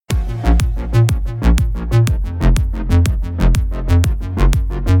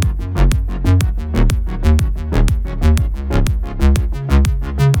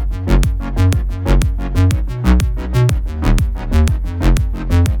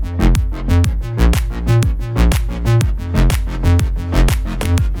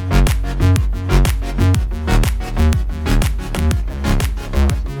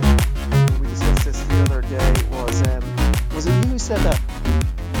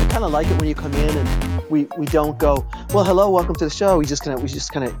kind of like it when you come in and we don't go, well, hello, welcome to the show. We just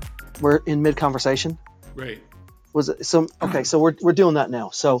kind of we're in mid conversation. Right. Was it some okay? So we're doing that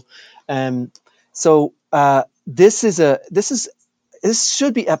now. So, this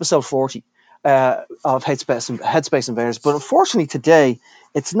should be episode 40 of Headspace Invaders, but unfortunately today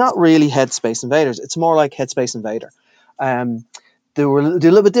it's not really Headspace Invaders. It's more like Headspace Invader. There will do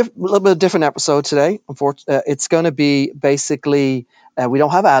a little bit different episode today. Unfortunately, it's going to be basically we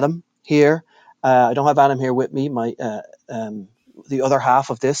don't have Adam here. I don't have Adam here with me. My the other half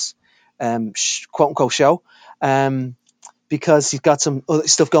of this quote unquote show. Because he's got some other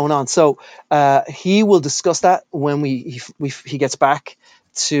stuff going on. So he will discuss that when he gets back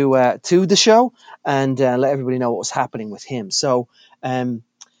to the show and let everybody know what was happening with him. So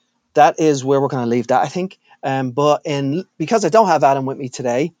that is where we're going to leave that, I think. But because I don't have Adam with me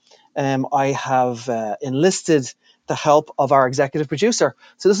today, I have enlisted the help of our executive producer.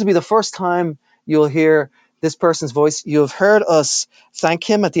 So this will be the first time you'll hear this person's voice. You've heard us thank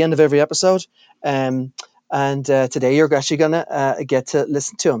him at the end of every episode. And today you're actually going to get to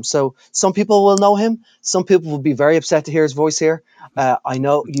listen to him. So some people will know him. Some people will be very upset to hear his voice here. I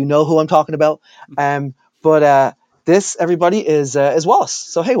know you know who I'm talking about. But this, everybody, is Wallace.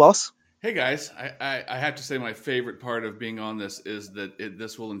 So, hey, Wallace. Hey, guys. I have to say my favorite part of being on this is that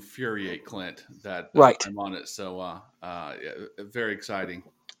this will infuriate Clint that Right. I'm on it. So very exciting.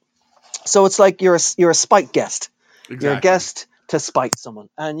 So it's like you're a spite guest. Exactly. You're a guest to spite someone.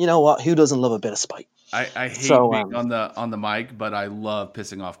 And you know what? Who doesn't love a bit of spite? I hate being on the mic, but I love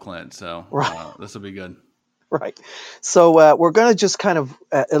pissing off Clint. So this will be good. Right. So we're going to just kind of,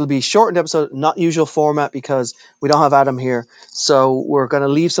 it'll be shortened episode, not usual format because we don't have Adam here. So we're going to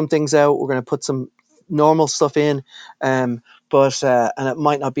leave some things out. We're going to put some normal stuff in, but and it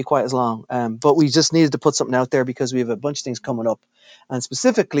might not be quite as long. But we just needed to put something out there because we have a bunch of things coming up. And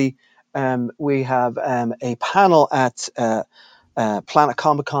specifically, we have a panel at Planet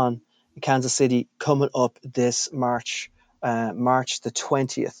Comic Con in Kansas City coming up this March the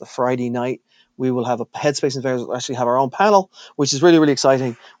 20th, a Friday night. We will have a Headspace Invaders. We'll actually have our own panel, which is really, really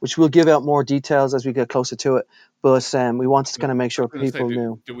exciting, which we'll give out more details as we get closer to it. But we wanted to kind of make sure people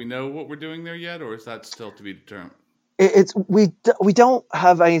knew. Do we know what we're doing there yet, or is that still to be determined? We don't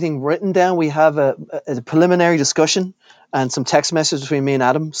have anything written down. We have a preliminary discussion and some text messages between me and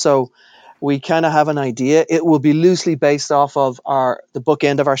Adam. So we kind of have an idea. It will be loosely based off of the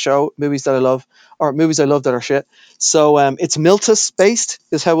bookend of our show, movies that I love, or movies I love that are shit. So it's Miltus based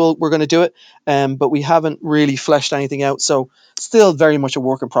is how we're going to do it. But we haven't really fleshed anything out. So still very much a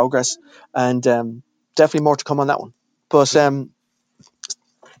work in progress, and definitely more to come on that one. But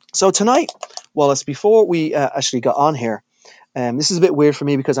so tonight, Wallace, before we actually got on here, this is a bit weird for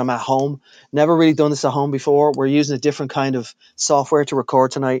me because I'm at home. Never really done this at home before. We're using a different kind of software to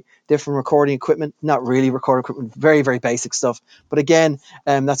record tonight, different recording equipment, not really recording equipment, very, very basic stuff. But again,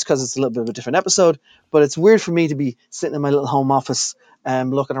 that's because it's a little bit of a different episode. But it's weird for me to be sitting in my little home office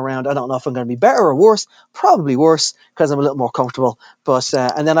looking around. I don't know if I'm going to be better or worse. Probably worse because I'm a little more comfortable. But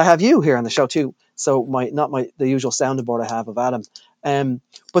and then I have you here on the show too. So not the usual sounding board I have of Adam.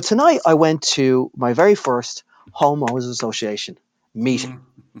 But tonight I went to my very first Homeowners Association meeting,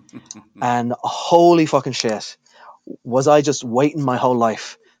 and holy fucking shit, was I just waiting my whole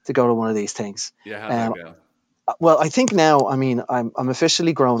life to go to one of these things. Yeah, how'd that go? Well, I think now, I mean, I'm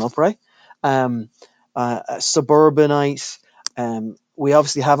officially grown up, right? A suburbanite. We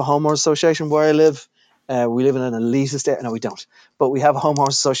obviously have a homeowners association where I live. We live in an elitist area. No, we don't. But we have a homeowners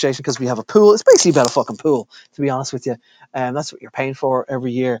association because we have a pool. It's basically about a fucking pool, to be honest with you. That's what you're paying for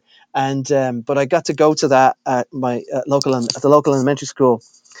every year. And but I got to go to that at my local elementary school,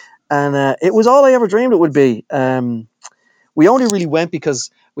 and it was all I ever dreamed it would be. We only really went because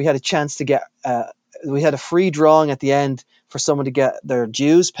we had a chance to get. We had a free drawing at the end for someone to get their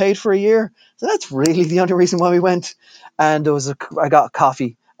dues paid for a year. So that's really the only reason why we went. And I got a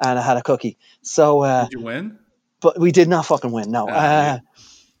coffee and I had a cookie. So did you win? But we did not fucking win. No.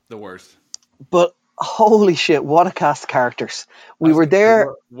 The worst. But holy shit, what a cast of characters. We were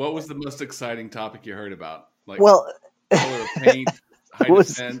there. What was the most exciting topic you heard about? Like, well, color of paint, height of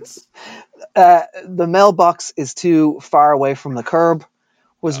fence. The mailbox is too far away from the curb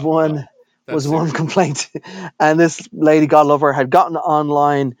was one complaint. And this lady, God love her, had gotten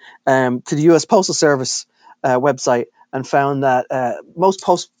online to the US Postal Service website and found that most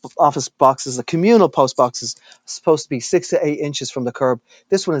post office boxes, the communal post boxes, are supposed to be 6 to 8 inches from the curb.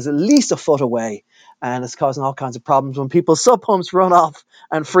 This one is at least a foot away, and it's causing all kinds of problems when people's sub pumps run off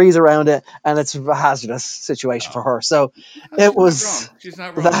and freeze around it, and it's a hazardous situation for Oh, her. So it she's not was wrong. She's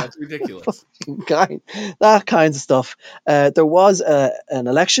not wrong. that That's ridiculous. kind, that kinds of stuff. There was an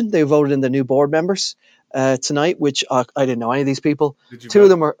election. They voted in the new board members tonight, which I didn't know any of these people. Did you Two of vote?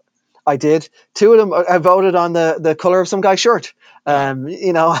 them are. I did. Two of them. I voted on the color of some guy's shirt. Oh,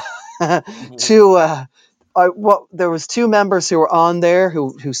 You know, two. There was two members who were on there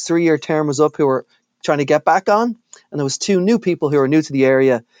whose 3 year term was up who were trying to get back on, and there was two new people who were new to the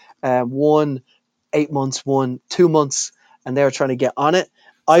area. One 8 months, one 2 months, and they were trying to get on it.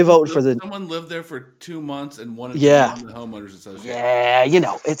 I voted for the Someone lived there for 2 months and wanted to be yeah, on the homeowners association.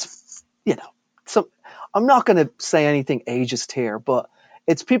 yeah. So I'm not going to say anything ageist here, but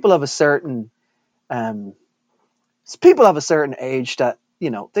it's people of a certain um, it's people of a certain age that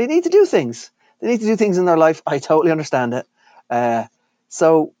they need to do things. They need to do things in their life. I totally understand it.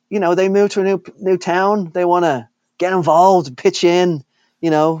 So they move to a new town. They want to get involved, pitch in,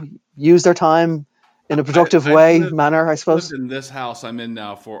 use their time in a productive I've manner, I lived suppose. in this house I'm in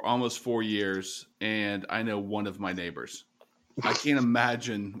now for almost 4 years, and I know one of my neighbors. I can't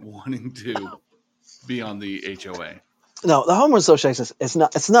imagine wanting to be on the HOA. No, the homeowners association it's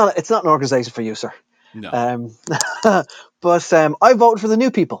not an organization for you, sir. No. Um, but I voted for the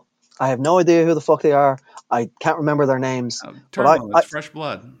new people. I have no idea who the fuck they are. I can't remember their names. But Turn them on. That's fresh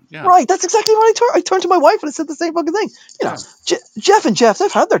blood. Yeah. right, that's exactly what I turned to my wife and I said the same fucking thing. Yeah. Jeff and Jeff,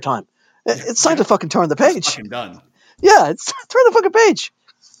 they've had their time. It's time Yeah. to fucking turn the It's page. fucking done. Yeah, it's turn the fucking page.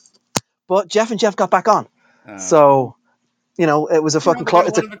 But Jeff and Jeff got back on. So, it was a fucking They got a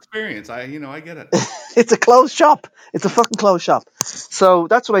lot of experience. I get it. it's a closed shop. It's a fucking closed shop. So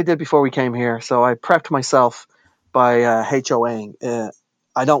that's what I did before we came here. So I prepped myself by HOAing.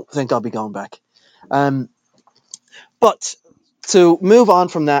 I don't think I'll be going back. But to move on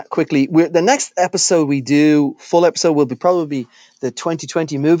from that quickly, the next episode we do, full episode, will probably be the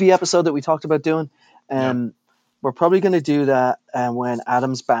 2020 movie episode that we talked about doing. Yeah. We're probably going to do that when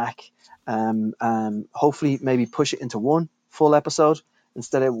Adam's back. Hopefully, maybe push it into one full episode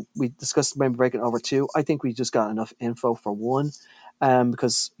instead of we discussed maybe breaking over two. I think we just got enough info for one,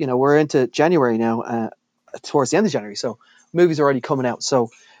 because we're into January now, towards the end of January, so movies are already coming out.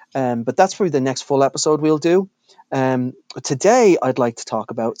 So, but that's probably the next full episode we'll do. Today, I'd like to talk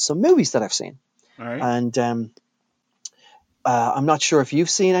about some movies that I've seen, All right. and I'm not sure if you've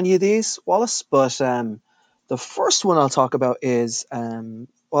seen any of these, Wallace, but the first one I'll talk about is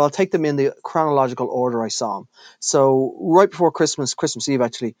I'll take them in the chronological order I saw them. So right before Christmas Eve,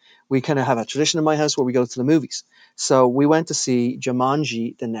 actually, we kind of have a tradition in my house where we go to the movies. So we went to see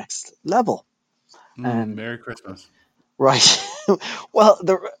Jumanji: The Next Level. Merry Christmas. Right. Well,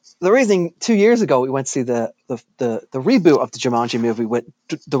 the reason 2 years ago we went to see the reboot of the Jumanji movie with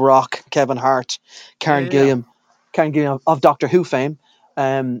The Rock, Kevin Hart, Karen Yeah. Gilliam, of Doctor Who fame.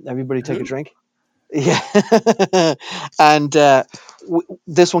 Everybody take a Who? drink. Yeah. And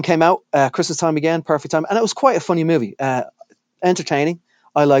this one came out Christmas time again, perfect time, and it was quite a funny movie, entertaining.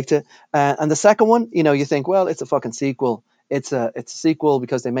 I liked it. And the second one, you think, well, it's a fucking sequel. It's a sequel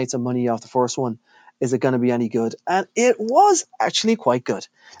because they made some money off the first one. Is it going to be any good? And it was actually quite good.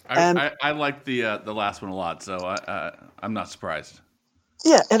 I like the last one a lot, so I'm not surprised.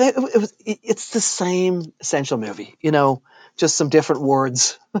 Yeah, and it's the same essential movie, just some different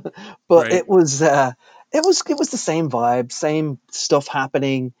words, but Right. it was the same vibe, same stuff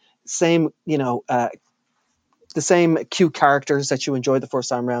happening, same the same cute characters that you enjoyed the first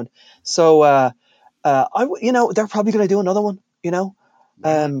time around. So they're probably going to do another one. Why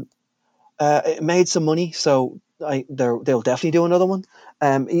not? It made some money, so they'll definitely do another one.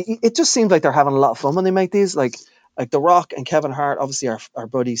 It just seems like they're having a lot of fun when they make these. Like The Rock and Kevin Hart, obviously are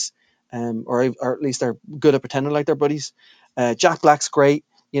buddies, or at least they're good at pretending like they're buddies. Jack Black's great,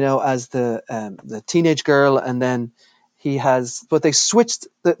 as the teenage girl, and then but they switched.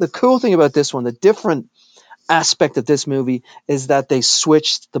 The cool thing about this one, the different aspect of this movie is that they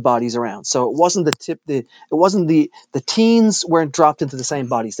switched the bodies around. So it wasn't the teens weren't dropped into the same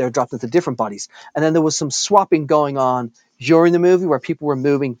bodies. They were dropped into different bodies. And then there was some swapping going on during the movie where people were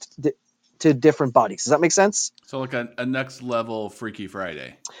moving to different bodies. Does that make sense? So like a next level Freaky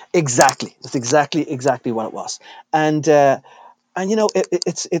Friday. Exactly. That's exactly what it was. And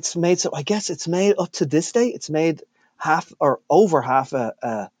it's made, so I guess it's made up to this day. It's made half or over half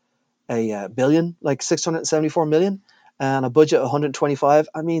a billion, like 674 million, and a budget of 125.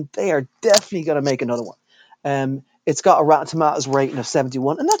 I mean, they are definitely going to make another one. It's got a Rotten Tomatoes rating of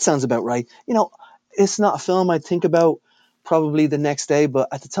 71, and that sounds about right. it's not a film I'd think about probably the next day, but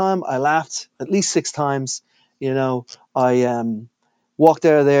at the time I laughed at least 6 times. You know, I walked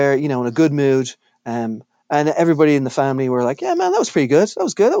out of there, in a good mood. And everybody in the family were like, "Yeah, man, that was pretty good. That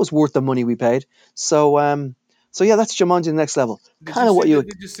was good. That was worth the money we paid." So yeah, that's Jumanji the next level. Kind of what you.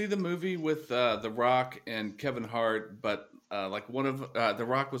 Did you see the movie with The Rock and Kevin Hart? But like one of The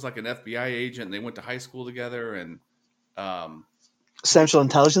Rock was like an FBI agent, and they went to high school together, and um, Central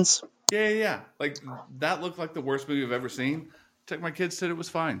Intelligence. yeah. Like that looked like the worst movie I've ever seen. Took my kids, said it was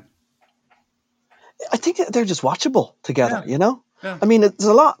fine. I think that they're just watchable together. Yeah, yeah. I mean, there's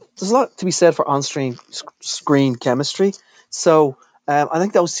a lot to be said for screen chemistry. So I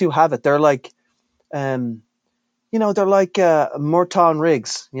think those two have it. They're like, um, they're like Murtaugh and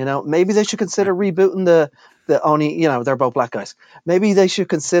Riggs. Maybe they should consider rebooting the only. They're both black guys. Maybe they should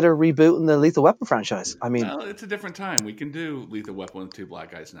consider rebooting the Lethal Weapon franchise. I mean, Well, it's a different time. We can do Lethal Weapon with two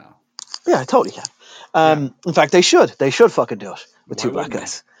black guys now. yeah, I totally can. Yeah, In fact, they should. They should fucking do it with why two black wouldn't they?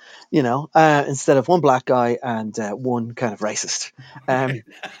 guys. Instead of one black guy and one kind of racist. Right,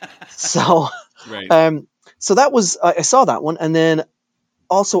 So, right. um, so that was I saw that one, and then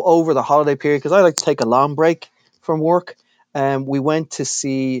also over the holiday period because I like to take a long break from work. We went to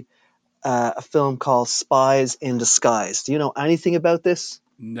see a film called Spies in Disguise. Do you know anything about this?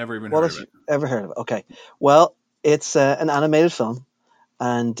 Never even What heard of else you it. ever heard of it? Okay, well, it's an animated film,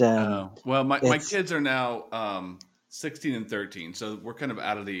 and Oh, well, my it's kids are now 16 and 13, so we're kind of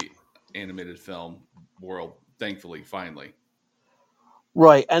out of the animated film world, thankfully, finally.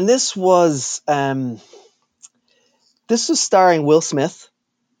 right. And this was starring Will Smith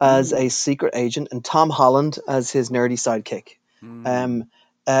as Ooh. a secret agent and Tom Holland as his nerdy sidekick. Mm. Um,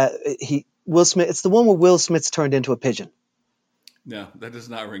 he Will Smith. It's the one where Will Smith's turned into a pigeon. No, that does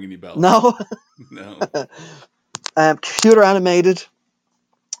not ring any bells. No, No. computer animated.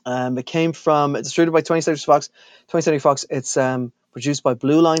 It came from distributed by 20th Century Fox. 20th Century Fox. It's produced by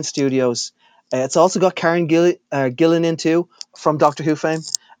Blue Line Studios. It's also got Karen Gillan in too from Doctor Who fame.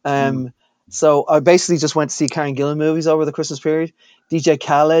 Mm. Um, so I basically just went to see Karen Gillan movies over the Christmas period. DJ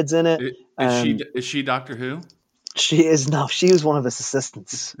Khaled's in it. Is she Doctor Who? She is no, she was one of his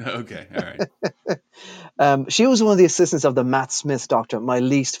assistants. Okay, all right. She was one of the assistants of the Matt Smith Doctor, my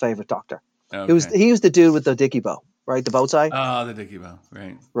least favorite Doctor. Okay. He was the dude with the dicky bow, right? The bow tie. Ah, the Dickie Bow,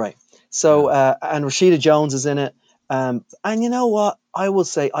 right. Right. So, Yeah. and Rashida Jones is in it. And you know what? I will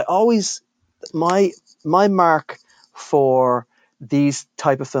say, I always my mark for these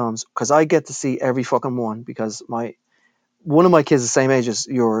type of films because I get to see every fucking one because my one of my kids is the same age as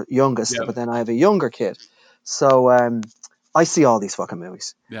your youngest, Yep. but then I have a younger kid, so I see all these fucking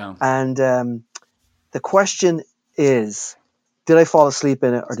movies. Yeah. And the question is, did I fall asleep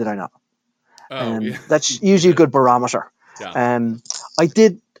in it or did I not? Oh, yeah. That's usually a Yeah. good barometer. Yeah.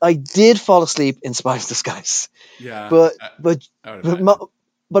 I did fall asleep in Spies Disguise, Yeah. but but I would but, imagine.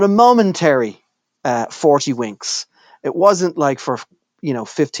 but a momentary 40 winks. It wasn't like for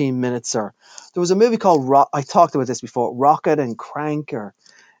 15 minutes or there was a movie called I talked about this before, Rocket and Crank or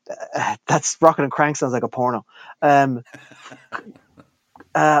that's Rocket and Crank sounds like a porno. Um,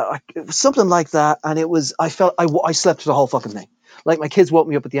 Something like that, and it was I slept through the whole fucking thing. Like my kids woke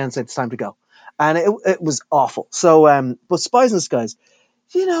me up at the end and said it's time to go, and it was awful. So but Spies in Disguise,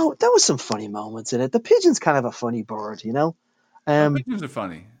 there was some funny moments in it. The pigeon's kind of a funny bird. Oh, Um, pigeons are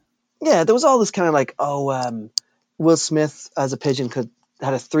funny. yeah, there was all this kind of like, Will Smith as a pigeon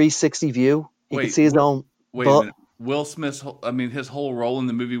had a 360 view. He could Wait, see his own wait a butt. minute. Will Smith's, his whole role in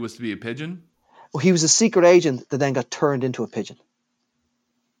the movie was to be a pigeon? Well, he was a secret agent that then got turned into a pigeon.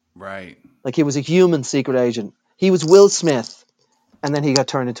 Right. Like he was a human secret agent. He was Will Smith, and then he got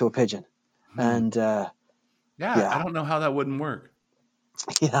turned into a pigeon. Hmm. And Yeah, I yeah, don't know how that wouldn't work.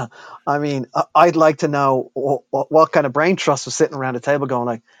 yeah. I mean, I'd like to know what kind of brain trust was sitting around the table going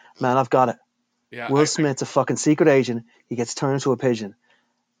like, man, I've got it. Yeah, Will Smith's a fucking secret agent. He gets turned into a pigeon.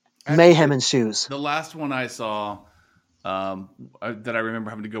 I have to Mayhem say, ensues. the last one I saw that I remember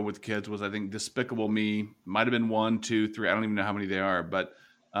having to go with kids was, I think, Despicable Me. Might have been 1, 2, 3. I don't even know how many they are, but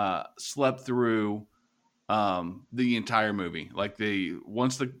slept through the entire movie. Like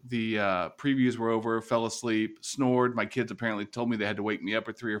once the previews were over, fell asleep, snored. My kids apparently told me they had to wake me up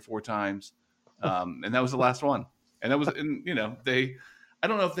 3 or 4 times, and that was the last one. And that was, and they. I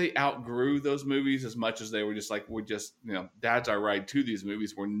don't know if they outgrew those movies as much as they were just like, we're just, Dad's our ride to these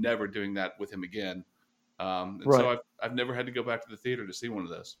movies. We're never doing that with him again. And so Right. I've never had to go back to the theater to see one of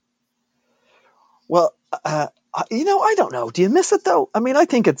those. Well, I don't know. Do you miss it though? I mean, I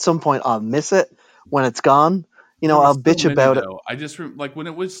think at some point I'll miss it when it's gone. There were I'll so bitch many about it. though. I just like when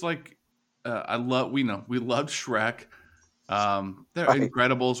it was like I love we loved Shrek. The Right.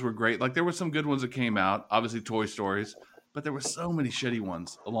 Incredibles were great. Like there were some good ones that came out. Obviously, Toy Stories, but there were so many shitty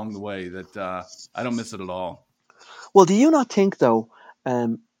ones along the way that I don't miss it at all. Well, do you not think though,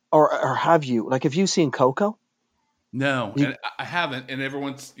 um, or have you like have you seen Coco? No, You, and I haven't. And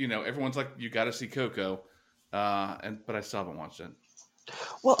everyone's like, you got to see Coco, but I still haven't watched it.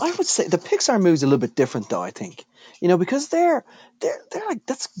 well, I would say the Pixar movies are a little bit different though. I think because they're like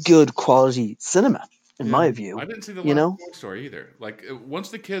that's good quality cinema in Yeah, my I view. didn't see the You last know, Toy Story either. Like once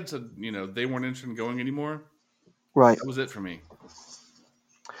the kids had, they weren't interested in going anymore. right? That was it for me.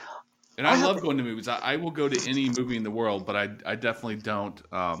 And I I have love going to movies. I will go to any movie in the world, but I definitely don't.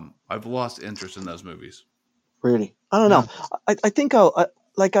 I've lost interest in those movies. really. I don't Yeah, know. I think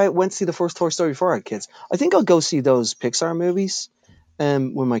like I went to see the first Toy Story before I had kids. I think I'll go see those Pixar movies.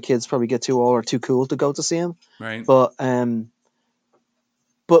 When my kids probably get too old or too cool to go to see them. right.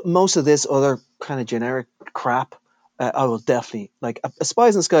 But most of this other kind of generic crap, I will definitely like.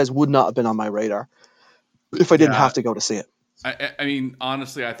 Spies and Skies would not have been on my radar if I didn't Yeah, have to go to see it. I mean,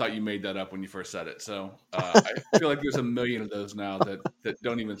 honestly, I thought you made that up when you first said it. So I feel like there's a million of those now that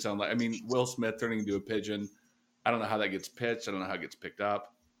don't even sound like. I mean, Will Smith turning into a pigeon. I don't know how that gets pitched. I don't know how it gets picked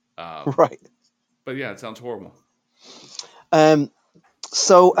up. Um, Right. but yeah, it sounds horrible. Um.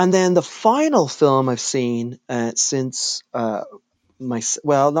 So, and then the final film I've seen since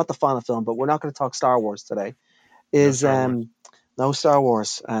well, not the final film, but we're not going to talk Star Wars today. No Is Star Wars. no Star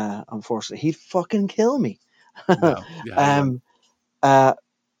Wars. Unfortunately, he'd fucking kill me. No, yeah, he would. um.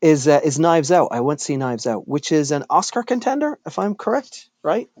 Is Knives Out? I went to see Knives Out, which is an Oscar contender, if I'm correct,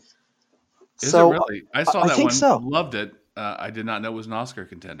 right? Is it So really? I I saw that think one, so. loved it. I did not know it was an Oscar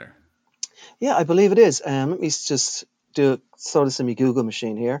contender. Yeah, I believe it is. Let me just do sort of semi Google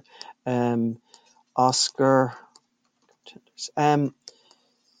machine here. Um, Oscar contenders.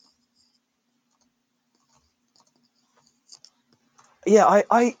 Yeah,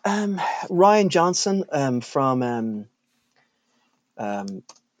 I Ryan Johnson from um,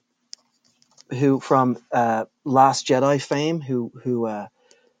 who from Last Jedi fame, who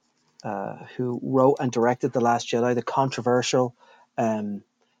wrote and directed The Last Jedi, the controversial um,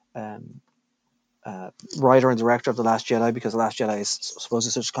 um, writer and director of The Last Jedi, because The Last Jedi is supposed to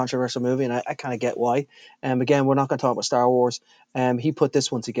be such a controversial movie, and I kind of get why. Again, we're not going to talk about Star Wars. He put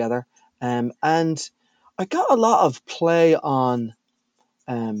this one together, and I got a lot of play on.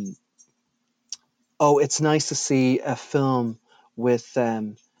 Um, oh, it's nice to see a film with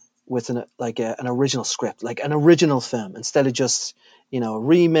an original script, like an original film, instead of just a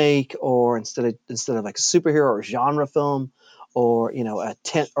remake, or instead of like a superhero or genre film, or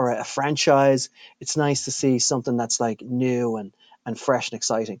a franchise. It's nice to see something that's like new and fresh and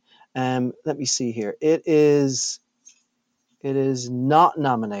exciting. Let me see here. It is not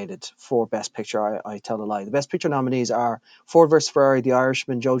nominated for Best Picture. I tell a lie. The Best Picture nominees are Ford vs. Ferrari, The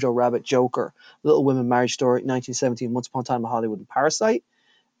Irishman, Jojo Rabbit, Joker, Little Women, Marriage Story, 1917, Once Upon a Time in Hollywood, and Parasite.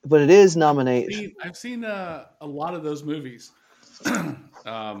 But it is nominated. I've seen a lot of those movies.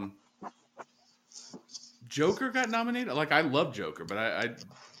 um, Joker got nominated. Like I love Joker, but I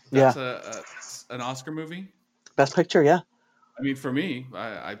Yeah, that's an Oscar movie. Best Picture. Yeah, I mean, for me,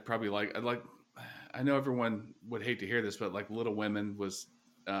 I probably like. I like. I know everyone would hate to hear this, but like Little Women was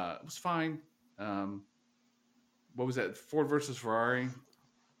fine. Um, what was that? Ford versus Ferrari.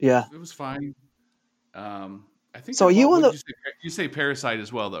 yeah. It was fine. I think So I are you bought. on What did the you say? You say Parasite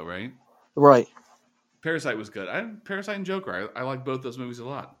as well, though, right? right? Parasite was good. Parasite and Joker. I like both those movies a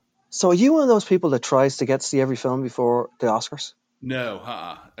lot. So are you one of those people that tries to get to see every film before the Oscars? No,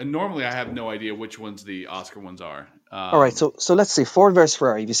 and normally I have no idea which ones the Oscar ones are. All right. So let's see. Ford vs.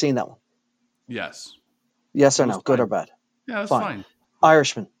 Ferrari. Have you seen that one? Yes, Yes it or was no? Good or fine. bad? Yeah, it was Fine. fine.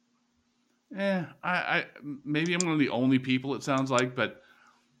 Irishman. I maybe I'm one of the only people it sounds like, but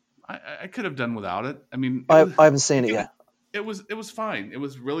I could have done without it. I mean, I haven't seen it again, yet. it was fine. It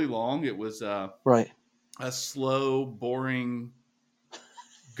was really long. It was Right. a slow, boring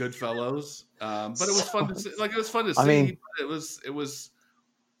Goodfellas, but it was fun to So see. Like it was fun to I see. mean, But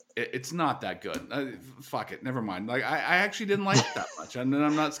it's not that good. Fuck it, never mind. Like I actually didn't like it that much, and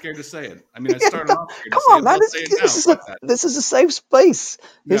I'm not scared to say it. I mean, I yeah, started off scared to come say on, it, but man. I'll say it now. Fuck that. This is a safe space.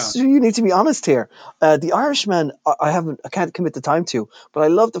 Yeah. You need to be honest here. The Irishman, I can't commit the time to, but I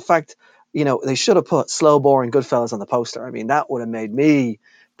love the fact, they should have put slow, boring Goodfellas on the poster. I mean, that would have made me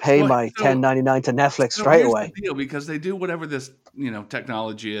pay Well, my 10.99 to Netflix so straight here's the away. deal, because they do whatever this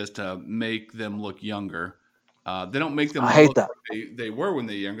technology is to make them look younger. They don't make them I hate look that. like they were when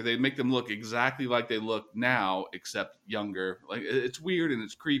they're younger. They make them look exactly like they look now, except younger. Like it's weird and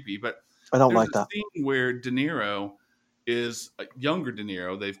it's creepy. But I don't there's like a that. scene where De Niro is a younger De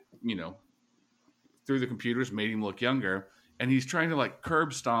Niro. They've through the computers made him look younger, and he's trying to like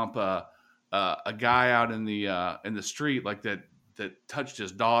curb stomp a guy out in the street like that touched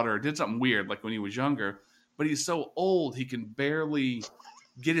his daughter, did something weird like when he was younger. But he's so old he can barely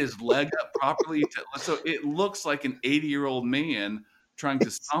get his leg up properly. So it looks like an 80-year-old man trying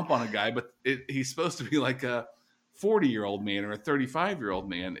to stomp on a guy, but he's supposed to be like a 40-year-old man or a 35-year-old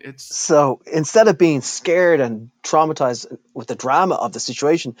man. It's So instead of being scared and traumatized with the drama of the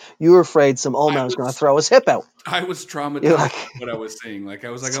situation, you were afraid some old man was going to throw his hip out. I was You're traumatized like, by what I was seeing. Like I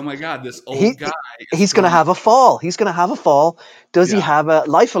was like, oh my god, this old he guy is he's going to trying. have a fall. He's going to have a fall. Does he Yeah, have a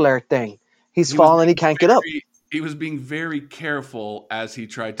life alert thing? He's he was fallen. He being can't get up. he was being very careful as he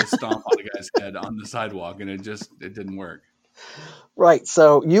tried to stomp on a guy's head on the sidewalk, and it didn't work. Right.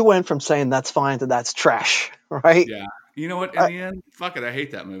 So you went from saying that's fine to that's trash. Right. Yeah, you know what? In Uh, the end, fuck it, I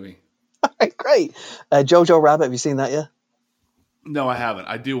hate that movie. right, great. Jojo Rabbit. Have you seen that yet? No, I haven't.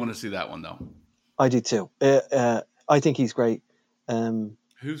 I do want to see that one though. I do too. I think he's great. Um,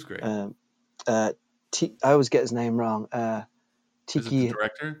 Who's great? uh, I always get his name wrong. Is it the Tiki.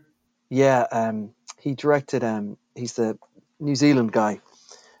 director? Yeah. He directed. He's the New Zealand guy.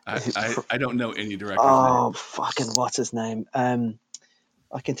 I don't know any director's name. Oh, fucking, what's his name?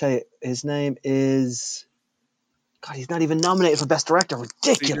 I can tell you, his name is. God, he's not even nominated for Best Director.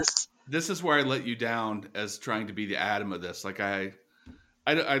 See, Ridiculous. this is where I let you down as trying to be the Adam of this. Like I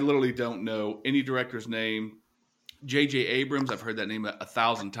literally don't know any director's name. J.J. Abrams, I've heard that name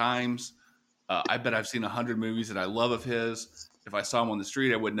 1,000 times. I bet I've seen 100 movies that I love of his. If I saw him on the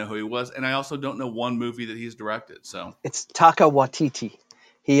street, I wouldn't know who he was. And I also don't know one movie that he's directed. So It's Taka Waititi.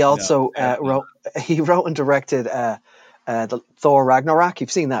 He no, also I have not. wrote and directed the Thor Ragnarok.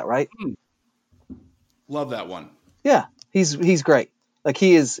 You've seen that, right? Love that one. Yeah, he's great. Like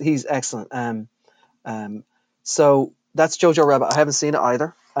he's excellent. So that's Jojo Rabbit. I haven't seen it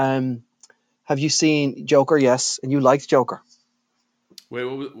either. Have you seen Joker? Yes, and you liked Joker. Wait,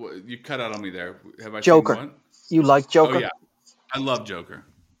 you cut out on me there. Have I seen Joker. what? You liked Oh Joker. yeah, I love Joker.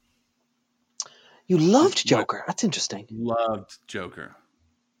 You loved What Joker. That's interesting. loved Joker.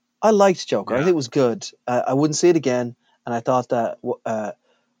 I liked Joker. I Yeah, think it was good. I wouldn't see it again, and I thought that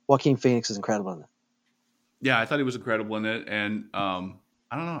Joaquin Phoenix is incredible in it. yeah, I thought he was incredible in it, and I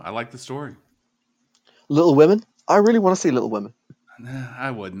don't know, I like the story. Little Women. I really want to see Little Women. Nah,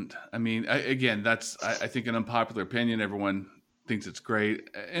 I wouldn't. I mean, again, that's I think an unpopular opinion. Everyone thinks it's great,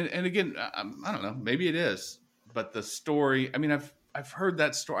 and again, I don't know. Maybe it is, but the story. I mean, I've heard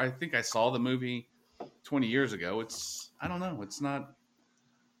that story. I think I saw the movie 20 years ago. I don't know. It's not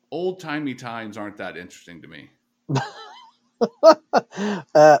old timey times aren't that interesting to me.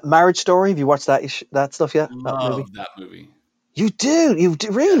 Marriage Story. Have you watched that stuff yet? That movie. Love that movie. You do. You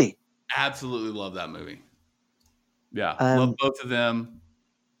do really. Absolutely love that movie. Yeah, love Um, both of them.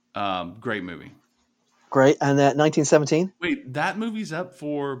 Great movie. Great. And 1917, Wait, that movie's up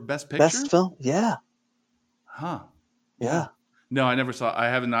for Best Picture? best film. Yeah, Huh. Yeah. yeah. No, I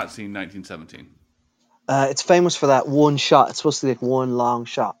have not seen 1917. It's famous for that one shot. It's supposed to be like one long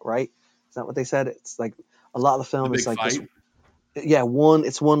shot, right? Is that what they said? It's like a lot of the The film is big like this. fight? Yeah, one.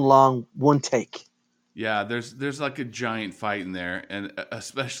 It's one long, one take. Yeah, there's like a giant fight in there, and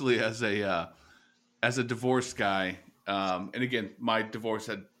especially as a divorced guy, and again, my divorce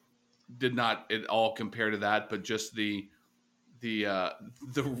did not at all compare to that, but just the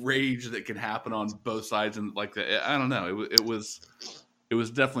the rage that can happen on both sides, and like I don't know, it was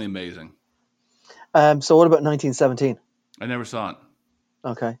definitely amazing. So what about 1917? I never saw it.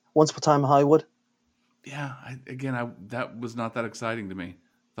 Okay. Once Upon a Time in Hollywood, Yeah, that was not that exciting to me.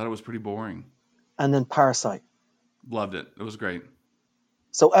 Thought it was pretty boring. and then Parasite. Loved it. It was great.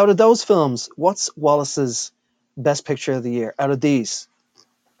 So out of those films, what's Wallace's best picture of the year? Out of these,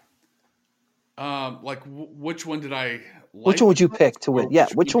 Like which one did I which like one the would you most, pick to win? or Yeah,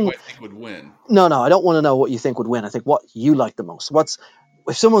 which which one do one? I think would win? No, no, I don't want to know what you think would win. I think what you like the most.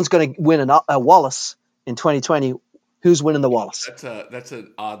 If someone's going to win a Wallace in 2020, who's winning the Wallace? That's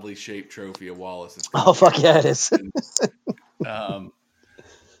an oddly shaped trophy of Wallace. It's kind Oh of fuck weird. yeah, it is. Um,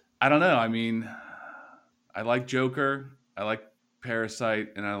 I don't know. I mean, I like Joker. I like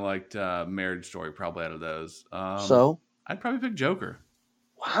Parasite, and I liked Marriage Story. Probably out of those, So I'd probably pick Joker.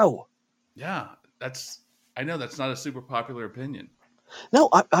 wow. Yeah, I know that's not a super popular opinion. No,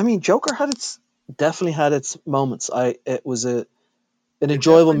 I mean Joker definitely had its moments. It was an It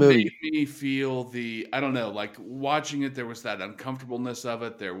enjoyable definitely made movie. me feel I don't know, like watching it, there was that uncomfortableness of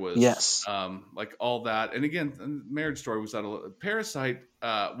it. There was Yes. like all that. And again, Marriage Story was Parasite,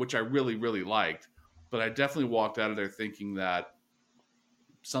 which I really, really liked, but I definitely walked out of there thinking that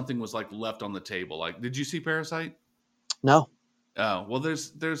something was like left on the table. Like, did you see Parasite? No. Oh, well,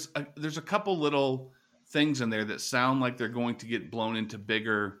 there's a couple little things in there that sound like they're going to get blown into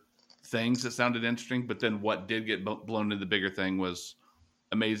bigger things that sounded interesting, but then what did get blown into the bigger thing was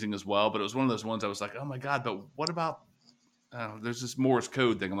amazing as well. But it was one of those ones I was like, oh my God, but what about, there's this Morse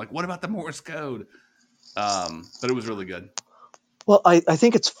code thing. I'm like, what about the Morse code? But it was really good. Well, I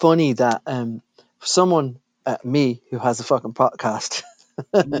think it's funny that for someone me who has a fucking podcast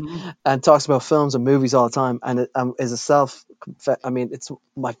Mm-hmm. and talks about films and movies all the time, and is a I mean, it's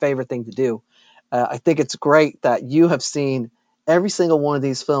my favorite thing to do. I think it's great that you have seen every single one of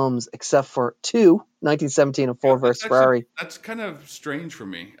these films except for two, 1917 and Yeah, Ford versus Ferrari, that's kind of strange for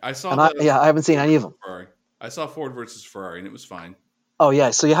me. I saw and the I haven't seen Ford any of versus them. Ferrari. I saw Ford versus Ferrari, and it was fine. Oh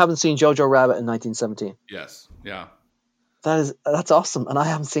yeah, so you haven't seen Jojo Rabbit in 1917. Yes, yeah, That's awesome, and I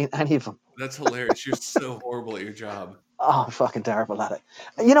haven't seen any of them. that's hilarious. You're so horrible at your job. Oh, I'm fucking terrible at it.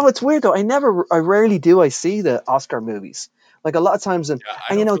 You know, it's weird though. I rarely do. I see the Oscar movies. Like a lot of times, Yeah, I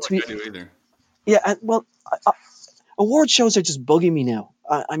and you don't know, feel to like be I do either. yeah, and well, award shows are just bugging me now.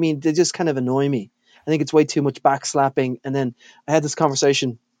 I mean, they just kind of annoy me. I think it's way too much backslapping. And then I had this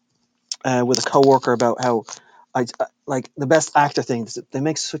conversation with a coworker about how like the best actor thing. They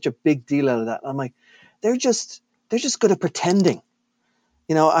make such a big deal out of that. I'm like, they're just they're just good at pretending.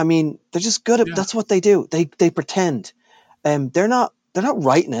 You know, I mean, they're just good at Yeah, that's what they do. They pretend. They're not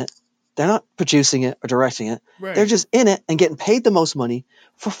writing it. They're not producing it or directing it. They're right. just in it and getting paid the most money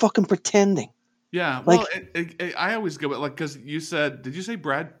for fucking pretending. Yeah, well, Like I always go like because you said, did you say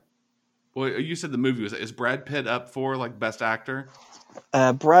Brad? Well, you said the movie was is Brad Pitt up for like best actor,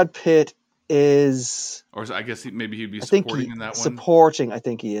 Brad Pitt is, or I guess maybe he'd be I think supporting in that one. supporting. I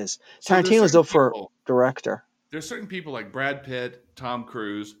think he is. So Tarantino's up for director. there's certain people like Brad Pitt, Tom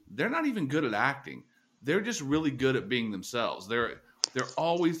Cruise. They're not even good at acting. They're just really good at being themselves. They're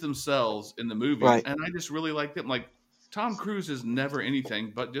always themselves in the movie, Right, and I just really like them. Like Tom Cruise is never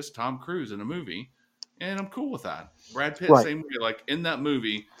anything but just Tom Cruise in a movie, and I'm cool with that. Brad Pitt, right, same way. Like in that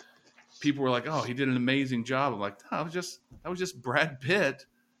movie, people were like, "Oh, he did an amazing job." I'm like, no, that was just Brad Pitt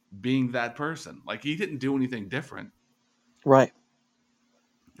being that person. Like he didn't do anything different. right.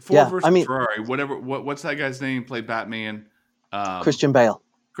 Ford Yeah, I versus mean Ferrari, whatever. What's that guy's name? Played Batman. Um, Christian Bale.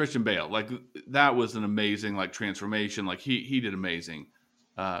 Christian Bale. Like that was an amazing like transformation. Like he did amazing.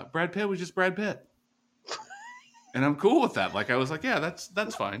 Brad Pitt was just Brad Pitt, and I'm cool with that. Like I was like, yeah,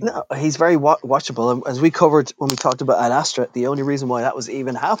 that's fine. No, he's very watchable. And as we covered when we talked about Ad Astra, the only reason why that was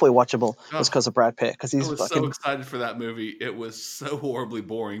even halfway watchable was Oh, because of Brad Pitt. Because I he's was so fucking, excited for that movie. It was so horribly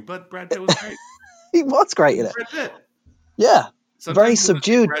boring, but Brad Pitt was great. he was He great in was it. Brad Pitt. Yeah, very Sometimes you want to see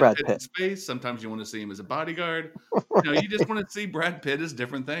subdued Brad Brad Pitt in Pitt. space. Sometimes you want to see him as a bodyguard. You just want to see Brad Pitt as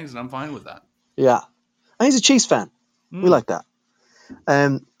different things, and I'm fine with that. Yeah, and he's a Chiefs fan. We Mm. like that.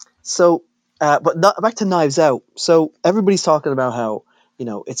 Um, so, but back to Knives Out. So everybody's talking about how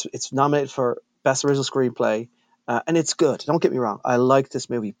it's nominated for best original screenplay, and it's good. Don't get me wrong. I like this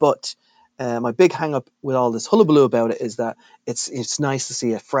movie, but my big hang up with all this hullabaloo about it is that it's nice to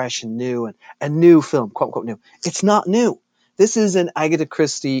see a fresh and new and a new film, quote unquote new. It's not new. This is an Agatha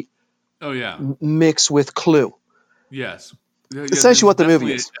Christie Oh yeah, mix with Clue. yes, yeah. Essentially, There's what the movie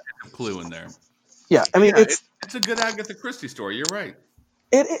definitely is. a clue in there. Yeah, I But mean yeah, it's a good Agatha Christie story. You're right.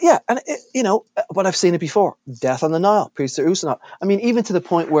 Yeah, and but I've seen it before. Death on the Nile, Peter Ustinov. I mean, even to the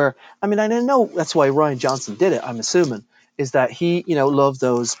point where, I mean, I know that's why Ryan Johnson did it. I'm assuming is that he, loved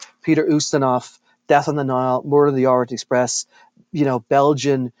those Peter Ustinov, Death on the Nile, Murder of the Orient Express,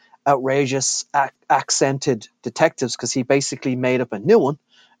 Belgian outrageous accented detectives, because he basically made up a new one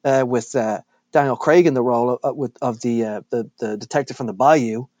with Daniel Craig in the role of the detective from the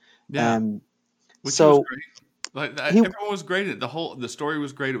Bayou. Yeah, Um, which he was so great. Like he everyone was great. The story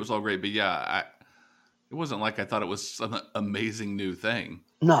was great. It was all great. But yeah, it wasn't like I thought it was some amazing new thing.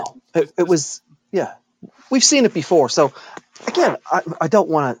 no, It's it just was yeah. We've seen it before. So again, I don't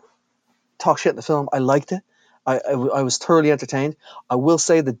want to talk shit in the film. I liked it. I was thoroughly entertained. I will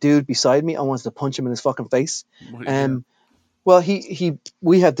say the dude beside me, I wanted to punch him in his fucking face. what did you do? Well,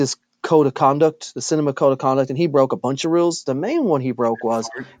 we had this code of conduct, the cinema code of conduct, and he broke a bunch of rules. The main one he broke was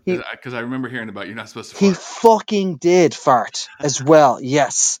Fart? he Because I remember hearing about you're not supposed to he fart. fucking did fart as well.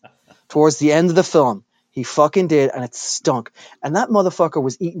 Yes, towards the end of the film. He fucking did, and it stunk. And that motherfucker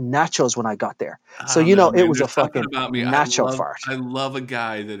was eating nachos when I got there. I So, don't know, it man. was a There's something fucking about me. nacho fart. I love a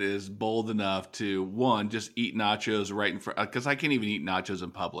guy that is bold enough to one just eat nachos right in front. Because I can't even eat nachos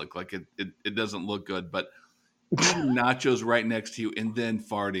in public. Like it doesn't look good. But eating nachos right next to you and then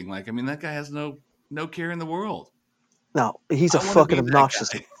farting. Like I mean, that guy has no care in the world. No, he's a I want to fucking be that obnoxious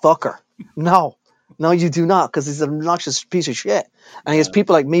guy. fucker. No, you do not, because he's an obnoxious piece of shit. And he has Yeah.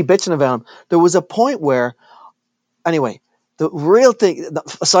 people like me bitching about him. There was a point where, anyway, the real thing,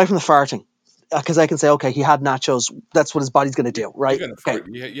 aside from the farting, because I can say, okay, he had nachos. That's what his body's going to do, You're right? gonna Okay, fart.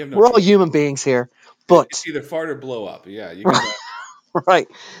 You have no we're all choice. human beings here, It's but either fart or blow up. Yeah, you gotta. right.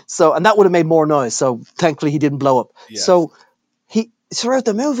 So, and that would have made more noise. So, thankfully, he didn't blow up. Yes. So, he throughout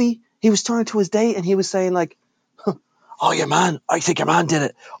the movie, he was turning to his date and he was saying like, "Oh, your man, I think your man did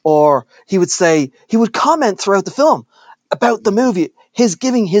it," or he would comment throughout the film about the movie, his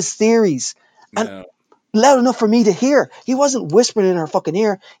giving his theories, and No. loud enough for me to hear. He wasn't whispering in her fucking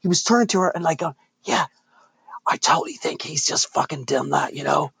ear. He was turning to her and like, going, "Yeah, I totally think he's just fucking done that, you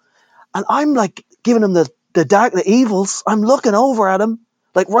know." And I'm like giving him the evils. I'm looking over at him,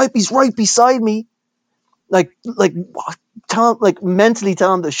 like he's right beside me, like mentally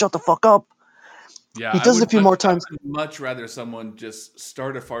telling him to shut the fuck up. Yeah, He does it a few more I times. would much rather someone just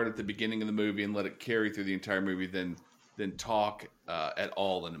start a fart at the beginning of the movie and let it carry through the entire movie than talk at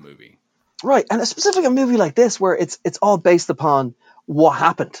all in a movie. Right, and specifically a movie like this where it's all based upon what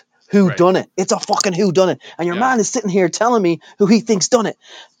happened, who Right. done it. It's a fucking who done it, and your Yeah. man is sitting here telling me who he thinks done it.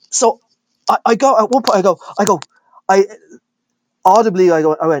 So I go at one point. I audibly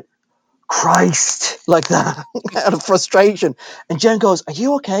I went Christ like that out of frustration, and Jen goes, "Are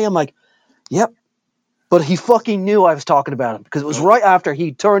you okay?" I'm like, "Yep." But he fucking knew I was talking about him because it was Oh, right after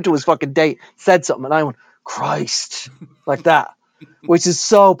he turned to his fucking date, said something, and I went Christ like that, which is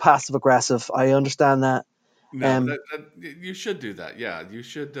so passive aggressive. I understand that. no, but Um, you should do that. Yeah, you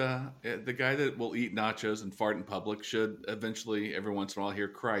should. The guy that will eat nachos and fart in public should eventually, every once in a while, hear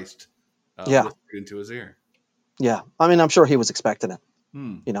Christ yeah. whispered into his ear. Yeah, I mean, I'm sure he was expecting it.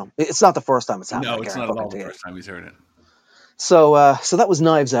 Hmm. You know, it's not the first time it's happened. I No, it's can't not at fucking all tell the you. first time he's heard it. So that was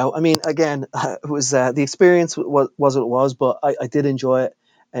Knives Out. I mean, again, it was the experience was what it was, but I did enjoy it.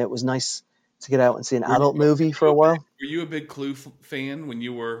 It was nice to get out and see an adult movie for a while. Were you a big Clue fan when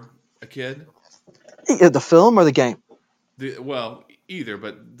you were a kid? The film or the game? Well, either,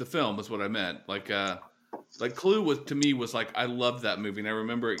 but the film is what I meant. Like Clue was to me was like I loved that movie, and I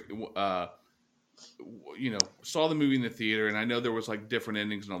remember saw the movie in the theater, and I know there was like different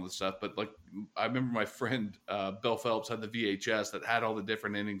endings and all this stuff, but like I remember my friend Bill Phelps had the VHS that had all the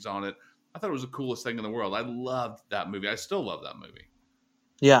different endings on it. I thought it was the coolest thing in the world. I loved that movie. I still love that movie.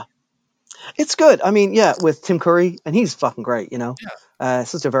 Yeah, it's good. I mean, yeah, with Tim Curry, and he's fucking great. You know, Yeah,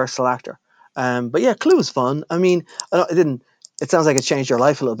 such a versatile actor. But yeah, Clue was fun. I mean, it didn't. It sounds like it changed your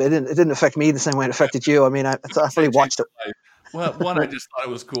life a little bit. It didn't affect me the same way it affected you. I mean, I I wouldn't say probably it changed watched it. my life. Well, one, I just thought it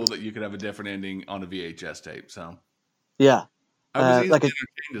was cool that you could have a different ending on a VHS tape. So Yeah, I was easily like a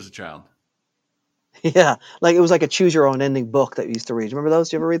entertained as a child. yeah, like it was like a choose your own ending book that we used to read. Remember those?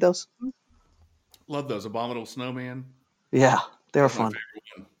 Did you ever read those? Love those Abominable Snowman. Yeah, they That were was my fun.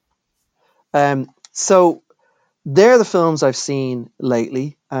 favorite one. So they're the films I've seen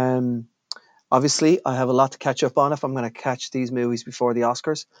lately. Obviously, I have a lot to catch up on if I'm going to catch these movies before the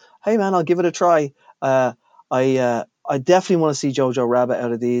Oscars. Hey, man, I'll give it a try. I definitely want to see Jojo Rabbit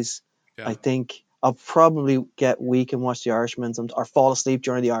out of these. I Yeah, think I'll probably get weak and watch The Irishman or fall asleep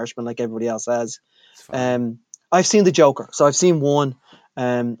during The Irishman like everybody else has. it's fine. Um, I've seen The Joker, so I've seen one.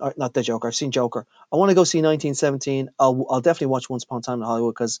 Or not The Joker. I've seen Joker. I want to go see 1917. I'll definitely watch Once Upon a Time in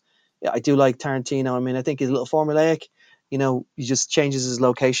Hollywood because yeah, I do like Tarantino. I mean, I think he's a little formulaic. You know, he just changes his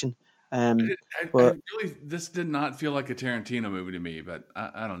location. Um, I but really this did not feel like a Tarantino movie to me, but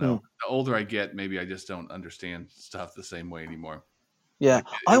I don't hmm, know. The older I get, maybe I just don't understand stuff the same way anymore. yeah, Like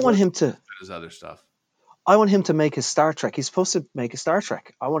it wasn't as good as other stuff. I want him to make his Star Trek. He's supposed to make a Star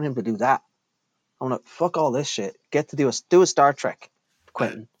Trek. I want him to do that. I want to fuck all this shit. Get to do a Star Trek, A,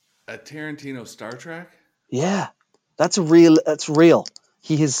 Quentin. a Tarantino Star Trek? Yeah, that's real. That's real.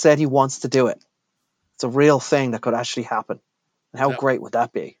 He has said he wants to do it. It's a real thing that could actually happen. And how That great would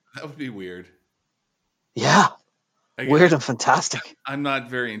that be? that would be weird. Yeah, I, weird and fantastic. I'm not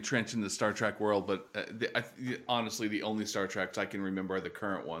very entrenched in the Star Trek world, but honestly, the only Star Treks I can remember are the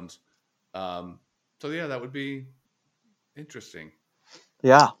current ones. Um, so yeah, that would be interesting.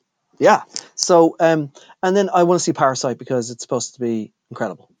 Yeah, yeah. So, and then I want to see Parasite because it's supposed to be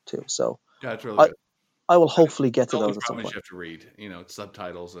incredible too. So, Yeah, it's really I good. I will hopefully get The to only those at some problem is point. you have to read,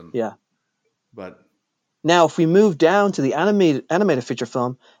 subtitles and Yeah. but Now, if we move down to the animated feature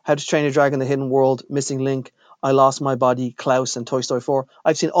film, How to Train Your Dragon: The Hidden World, Missing Link, I Lost My Body, Klaus, and Toy Story 4,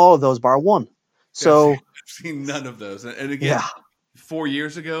 I've seen all of those bar one. yeah, I've seen, So, I've seen none of those. And again, yeah, 4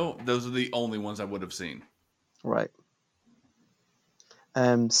 years ago, those are the only ones I would have seen. right.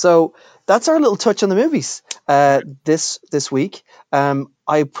 So that's our little touch on the movies All right, this week.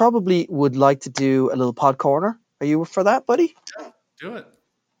 I probably would like to do a little pod corner. Are you for that, buddy? do it.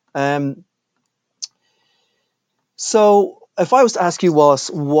 Um, so if I was to ask you, Wallace,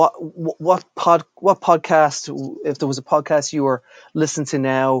 what podcast, if there was a podcast you were listening to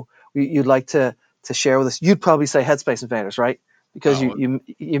now, you'd like to share with us, you'd probably say Headspace Invaders, right? Because Oh,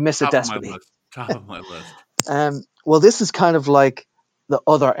 you miss it top of my desperately. list. Top of my list. Well, this is kind of like the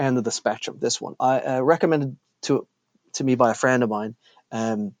other end of the spectrum. This one I recommended to me by a friend of mine.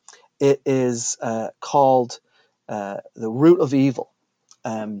 Um, it is called The Root of Evil,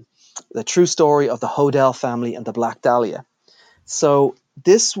 um, the true story of the Hodel family and the Black Dahlia. So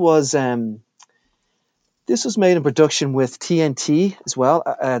this was made in production with TNT as well,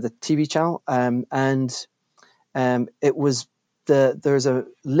 the TV channel, and it was there's a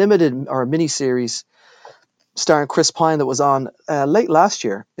limited or a mini series starring Chris Pine that was on late last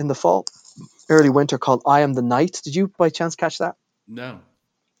year in the fall, early winter, called I Am the Night. Did you by chance catch that? No.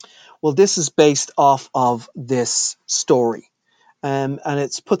 Well, this is based off of this story, and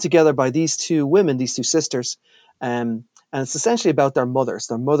it's put together by these two women, these two sisters, and it's essentially about their mother's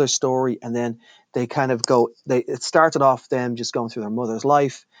story, and then they kind of go. It started off them just going through their mother's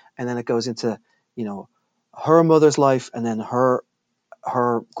life, and then it goes into you know her mother's life, and then her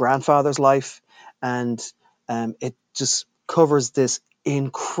grandfather's life, and it just covers this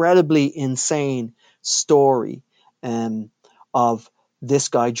incredibly insane story um, of this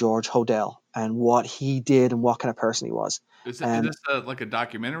guy George Hodel and what he did and what kind of person he was. Is Um, this like a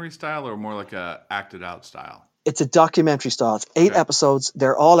documentary style or more like a acted out style? it's a documentary style. It's eight Okay. episodes.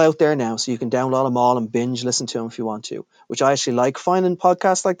 They're all out there now, so you can download them all and binge listen to them if you want to. Which I actually like finding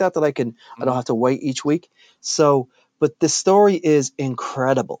podcasts like that I don't Mhm. have to wait each week. So, but the story is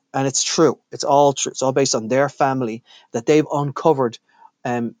incredible, and it's true. It's all true. It's all based on their family that they've uncovered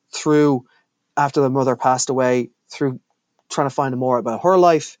through after their mother passed away, through trying to find more about her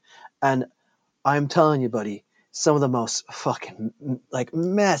life, and I'm telling you, buddy, some of the most fucking like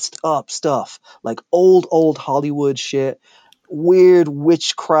messed up stuff, like old Hollywood shit, weird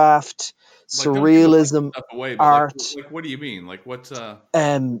witchcraft, Like, don't give the blatant surrealism, stuff away, but art, what do you mean? Like, what's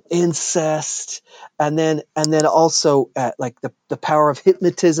incest, and then also like the power of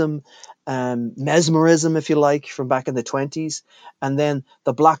hypnotism, mesmerism, if you like, from back in the 20s, and then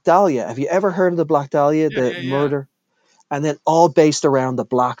the Black Dahlia. Have you ever heard of the Black Dahlia, Yeah, the yeah, yeah. murder? And then all based around the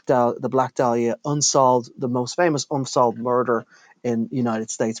Black Dahlia unsolved, the most famous unsolved murder in the United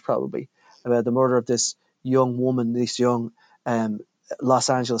States, probably about the murder of this young woman, this young um, Los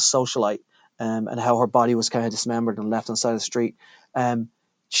Angeles socialite, and how her body was kind of dismembered and left on the side of the street. Um,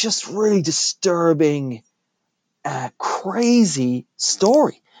 just really disturbing, crazy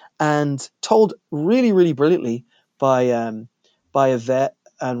story, and told really, really brilliantly by Yvette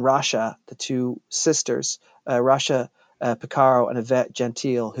and Rasha, the two sisters, Rasha Picaro and Yvette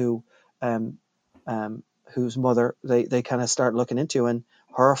Gentile, um, whose mother they kind of start looking into, and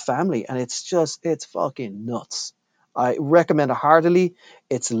her family, and it's fucking nuts. I recommend it heartily.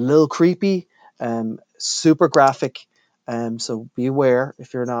 It's a little creepy, super graphic, so be aware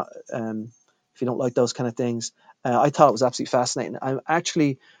if you're not if you don't like those kind of things. I thought it was absolutely fascinating. I'm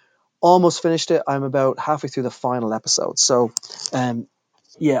actually almost finished it. I'm about halfway through the final episode. So, um,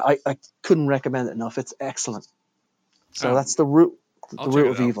 yeah, I couldn't recommend it enough. It's excellent. So Oh, that's I'll the check root it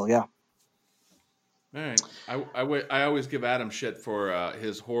of out. evil. Yeah. All right. I always give Adam shit for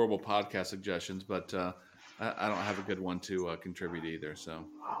his horrible podcast suggestions, but I don't have a good one to contribute either. So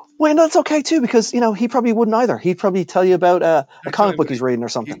Well, no, that's okay too, because he probably wouldn't either. He'd probably tell you about a actually, comic book he's reading or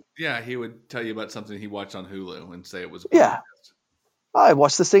he something. yeah, he would tell you about something he watched on Hulu and say it was a Yeah, podcast. I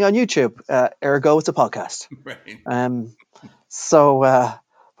watched this thing on YouTube. Ergo, it's a podcast. Right. Um, so,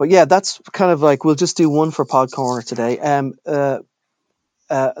 but yeah, that's kind of like we'll just do one for Pod Corner today. The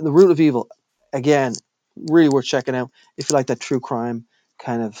Root of Evil, again, really worth checking out if you like that true crime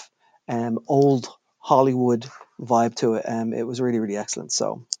kind of old Hollywood vibe to it. It was really, really excellent.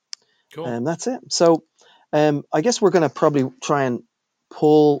 So Cool. that's it. So I guess we're going to probably try and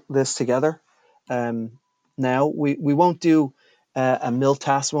pull this together. Um, Now we won't do a mill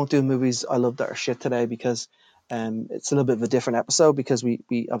task. We won't do movies I love that are shit today, because it's a little bit of a different episode, because we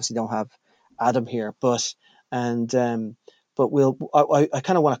obviously don't have Adam here. And but I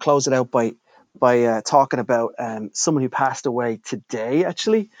kind of want to close it out by talking about someone who passed away today.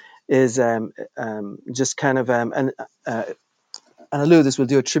 Actually, is just kind of uh, and allude this, we'll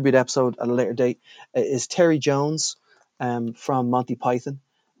do a tribute episode at a later date, is Terry Jones from Monty Python,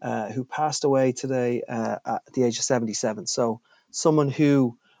 who passed away today at the age of 77. So someone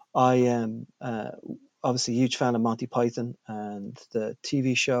who I am obviously a huge fan of Monty Python and the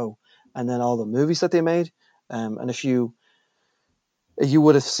TV show, and then all the movies that they made. And if you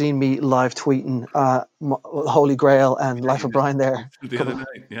would have seen me live tweeting Holy Grail and Yeah, Life you of just Brian there the other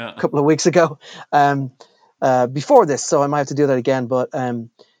night. Yeah. couple of weeks ago. Um, before this, so I might have to do that again. But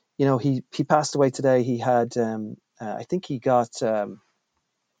he passed away today. He had I think he had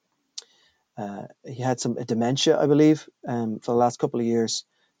some dementia, I believe, for the last couple of years.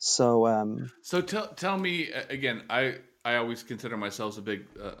 So So tell me again. I always consider myself a big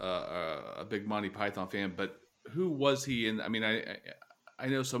Monty Python fan, but who was he in? I mean, I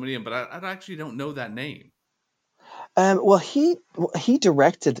know so many of them, but I actually don't know that name. well, he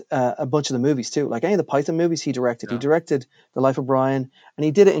directed a bunch of the movies too. Like any of the Python movies, he directed. He Yeah. directed The Life of Brian, and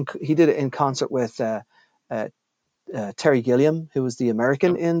he did it in concert with Terry Gilliam, who was the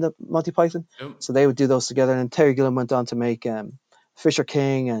American Yep. in the Monty Python. Yep. So they would do those together. And Terry Gilliam went on to make Fisher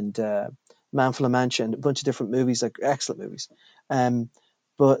King and Man from La Mancha and a bunch of different movies, like excellent movies.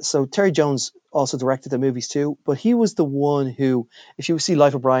 But so Terry Jones also directed the movies too. But he was the one who, if you see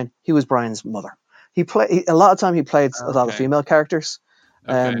Life of Brian, he was Brian's mother. A lot of time he played a lot of Okay. female characters.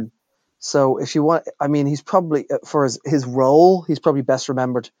 Okay. So if you want, I mean, he's probably for his role, he's probably best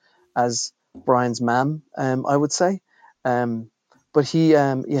remembered as Brian's mom, I would say. But he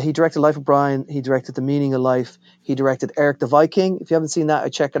directed Life of Brian. He directed The Meaning of Life. He directed Eric the Viking. If you haven't seen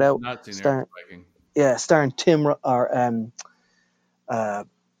that, check it out. Not seen Eric the Viking. Starring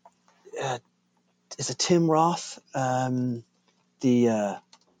is it Tim Roth?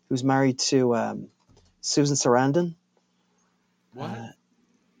 Who's married to Susan Sarandon. What?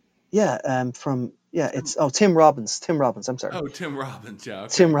 It's Tim Robbins. Tim Robbins. I'm sorry. Oh, Tim Robbins. Yeah.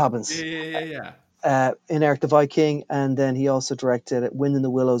 Okay. Tim Robbins. Yeah. In Eric the Viking, and then he also directed Wind in the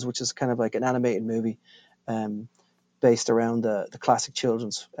Willows, which is kind of like an animated movie based around the classic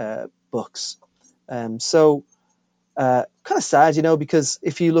children's books. So kind of sad, because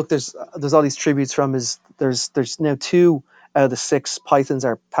if you look, there's all these tributes from his. There's now 2 out of the 6 Pythons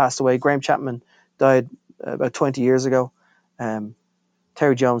are passed away. Graham Chapman died about 20 years ago.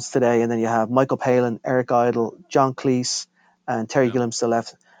 Terry Jones today, and then you have Michael Palin, Eric Idle, John Cleese, and Terry Gilliam still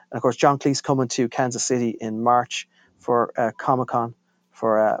left. And of course, John Cleese coming to Kansas City in March for Comic-Con,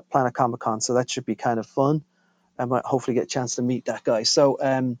 for Planet Comic-Con. So that should be kind of fun. I might hopefully get a chance to meet that guy. So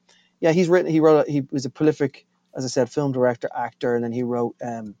he was a prolific, as I said, film director, actor, and then he wrote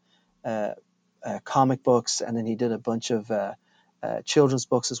comic books, and then he did a bunch of children's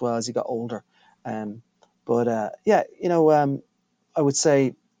books as well as he got older. I would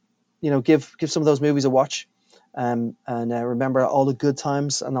say, give some of those movies a watch, and remember all the good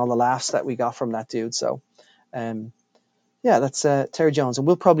times and all the laughs that we got from that dude. So, that's Terry Jones, and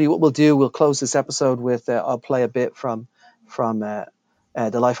we'll close this episode with I'll play a bit from The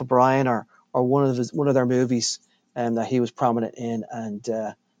Life of Brian or one of their movies that he was prominent in, and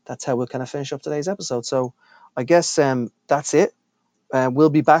that's how we'll kind of finish up today's episode. So, I guess that's it. We'll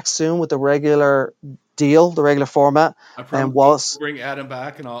be back soon with the regular deal, the regular format. And Wallace, bring Adam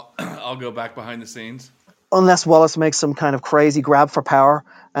back, and I'll go back behind the scenes. Unless Wallace makes some kind of crazy grab for power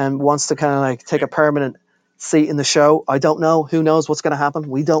and wants to kind of like take a permanent seat in the show. I don't know. Who knows what's going to happen?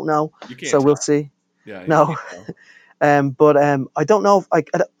 We don't know. We'll see. Yeah. No. But I don't know. I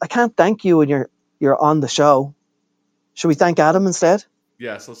can't thank you when you're on the show. Should we thank Adam instead?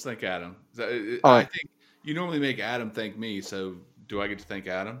 Yes, let's thank Adam. All right. I think you normally make Adam thank me, so do I get to thank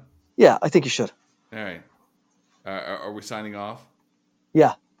Adam? Yeah, I think you should. All right. Are we signing off?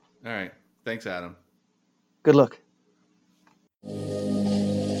 Yeah. All right. Thanks, Adam. Good luck. Who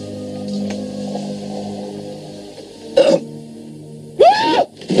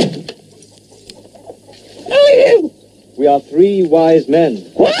are you? We are 3 wise men.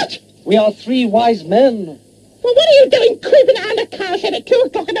 What? We are 3 wise men. Well, what are you doing creeping around a cowshed at 2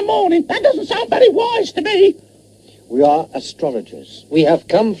 o'clock in the morning? That doesn't sound very wise to me. We are astrologers. We have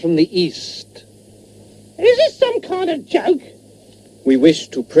come from the east. Is this some kind of joke? We wish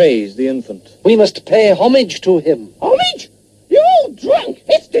to praise the infant. We must pay homage to him. Homage? You're all drunk.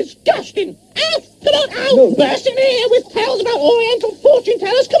 It's disgusting. Alf, come on, Alf. No. Bursting in here with tales about Oriental fortune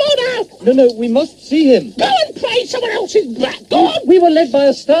tellers. Come on, Alf. No, we must see him. Go and praise someone else's brat. Go on. We were led by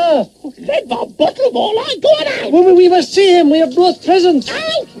a star. Led by a bottle of all right. Go on, Alf. We must see him. We have brought presents.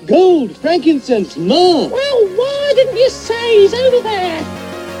 Alf. Gold, frankincense, myrrh. Well, why didn't you say he's over there?